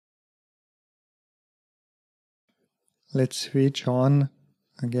Let's switch on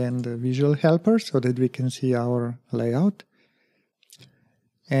again the visual helper so that we can see our layout.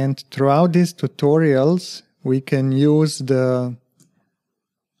 And throughout these tutorials, we can use the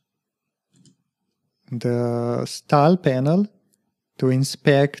style panel to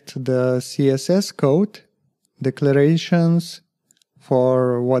inspect the CSS code, declarations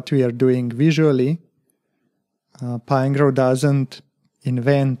for what we are doing visually. Pinegrow doesn't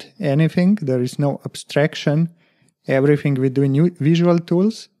invent anything. There is no abstraction. Everything we do in visual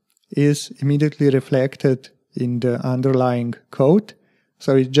tools is immediately reflected in the underlying code.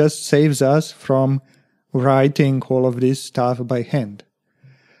 So it just saves us from writing all of this stuff by hand.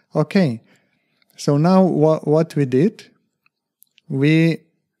 Okay, so now what we did, we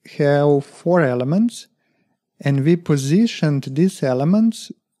have 4 elements and we positioned these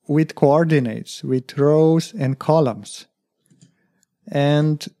elements with coordinates, with rows and columns.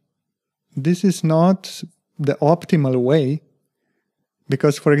 And this is not the optimal way,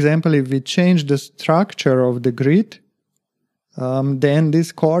 because, for example, if we change the structure of the grid, then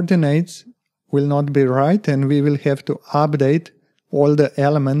these coordinates will not be right and we will have to update all the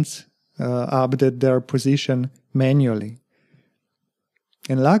elements, update their position manually.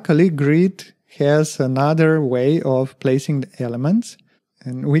 And luckily, Grid has another way of placing the elements,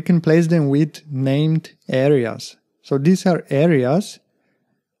 and we can place them with named areas. So these are areas,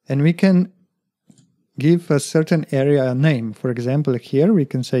 and we can give a certain area a name. For example, here we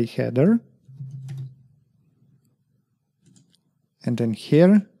can say header. And then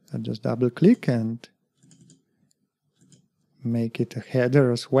here, I'll just double click and make it a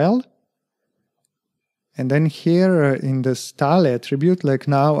header as well. And then here in the style attribute, like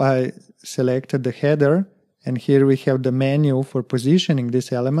now I selected the header, and here we have the menu for positioning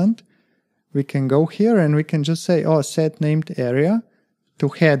this element. We can go here and we can just say, oh, set named area to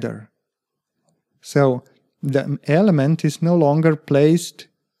header. So the element is no longer placed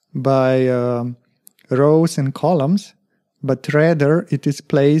by rows and columns, but rather it is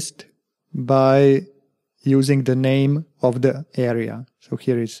placed by using the name of the area. So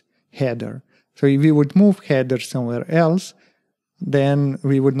here is header. So if we would move header somewhere else, then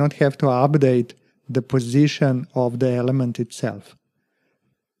we would not have to update the position of the element itself.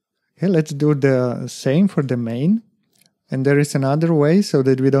 Okay, let's do the same for the main. And there is another way so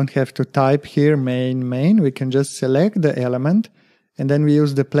that we don't have to type here main. We can just select the element and then we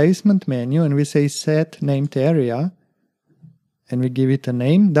use the placement menu and we say set named area and we give it a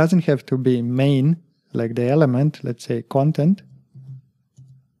name. Doesn't have to be main like the element, let's say content.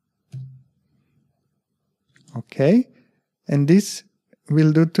 Okay, and this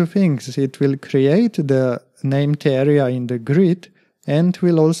will do 2 things. It will create the named area in the grid and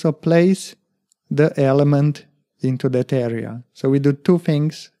will also place the element into that area. So we do 2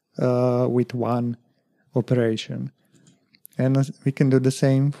 things with one operation. And we can do the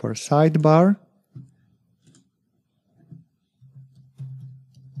same for sidebar.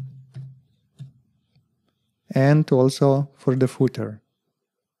 And also for the footer.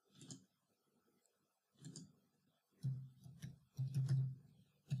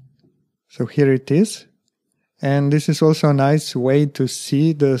 So here it is. And this is also a nice way to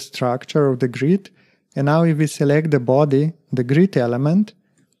see the structure of the grid. And now if we select the body, the grid element,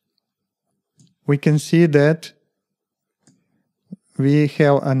 we can see that we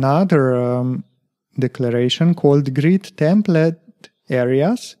have another declaration called grid template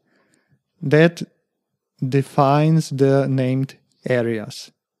areas that defines the named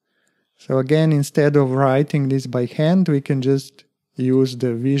areas. So again, instead of writing this by hand, we can just use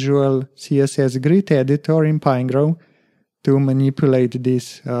the visual CSS Grid editor in Pinegrow to manipulate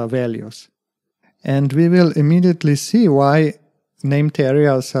these values. And we will immediately see why named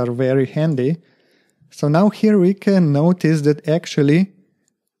areas are very handy. So now here we can notice that actually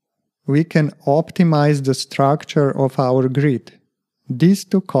we can optimize the structure of our grid. These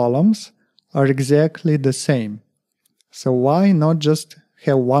 2 columns are exactly the same. So why not just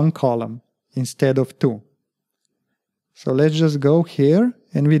have 1 column instead of 2? So let's just go here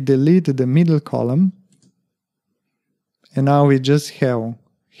and we delete the middle column. And now we just have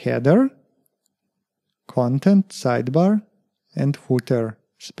header, content, sidebar, and footer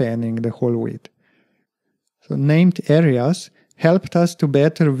spanning the whole width. So named areas helped us to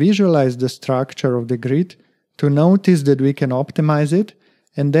better visualize the structure of the grid, to notice that we can optimize it,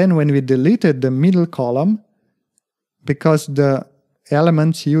 and then when we deleted the middle column, because the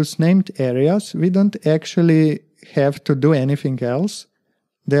elements use named areas, we don't actually have to do anything else.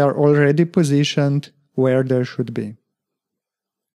 They are already positioned where they should be.